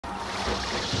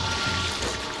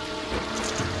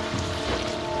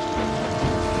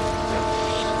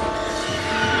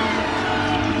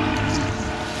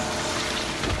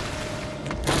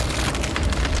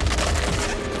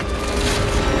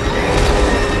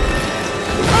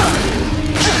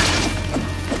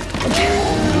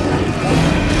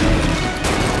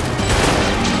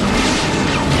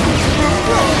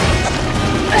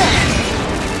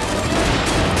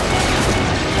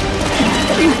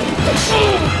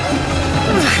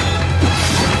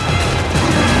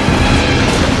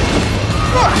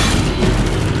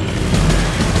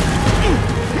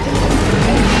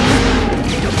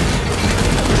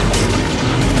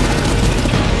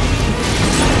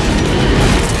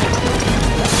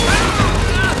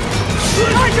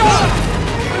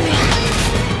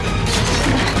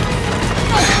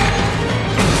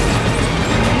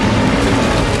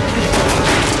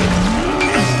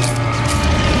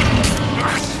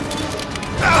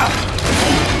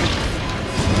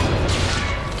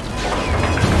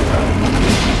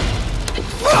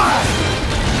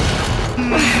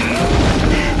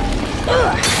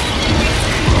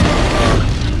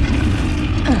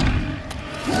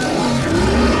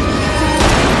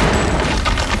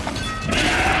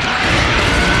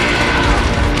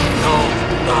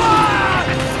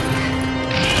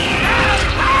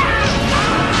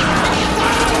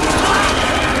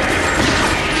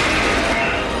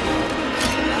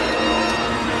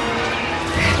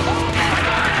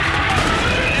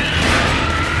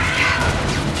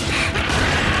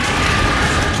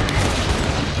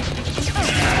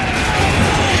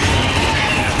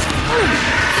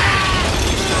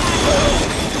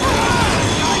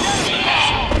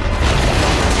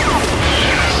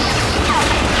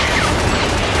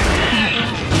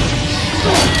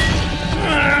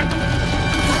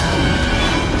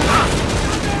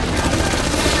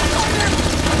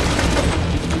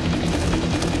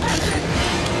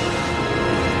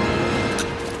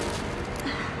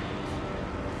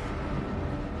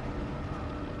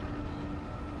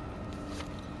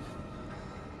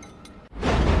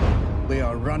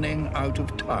running out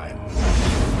of time.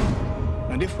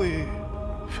 And if we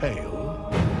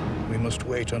fail, we must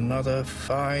wait another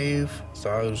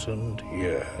 5,000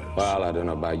 years. Well, I don't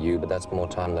know about you, but that's more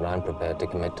time than I'm prepared to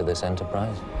commit to this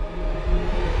enterprise.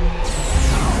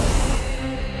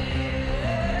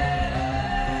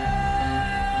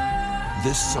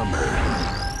 This summer,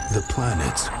 the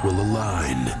planets will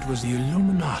align. It was the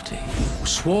Illuminati who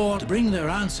swore to bring their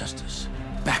ancestors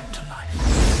back to life.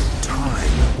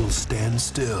 Time will stand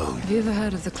still. Have you ever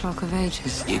heard of the Clock of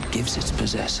Ages? It gives its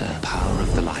possessor power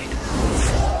of the light.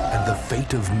 And the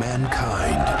fate of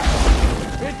mankind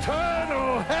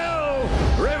Eternal hell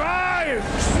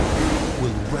revives!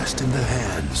 will rest in the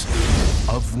hands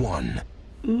of one.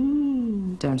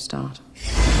 Don't start.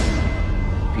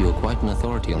 You're quite an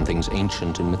authority on things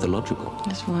ancient and mythological.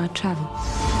 That's why I travel.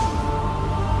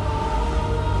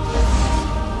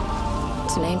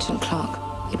 It's an ancient clock.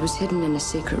 It was hidden in a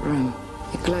secret room.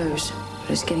 It glows,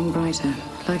 but it's getting brighter,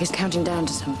 like it's counting down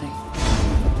to something.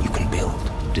 You can build,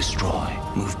 destroy,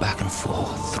 move back and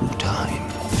forth through time.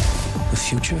 The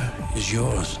future is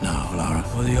yours now, Lara.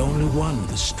 You're the only one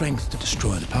with the strength to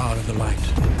destroy the power of the light.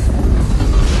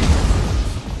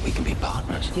 We can be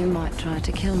partners. You might try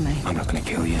to kill me. I'm not going to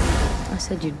kill you. I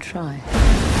said you'd try.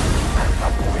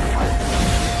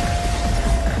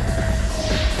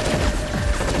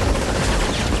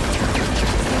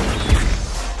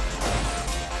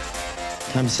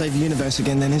 Time to save the universe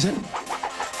again, then, is it?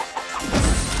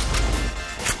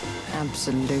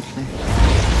 Absolutely.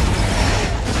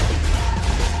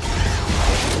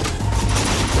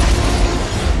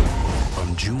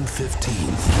 On June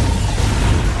 15th,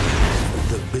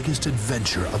 the biggest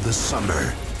adventure of the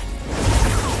summer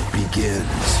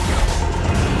begins.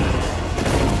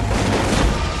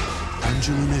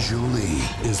 Angelina Jolie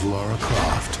is Lara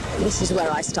Croft. This is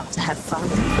where I start to have fun.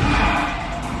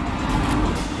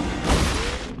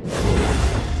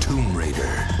 Tomb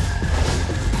Raider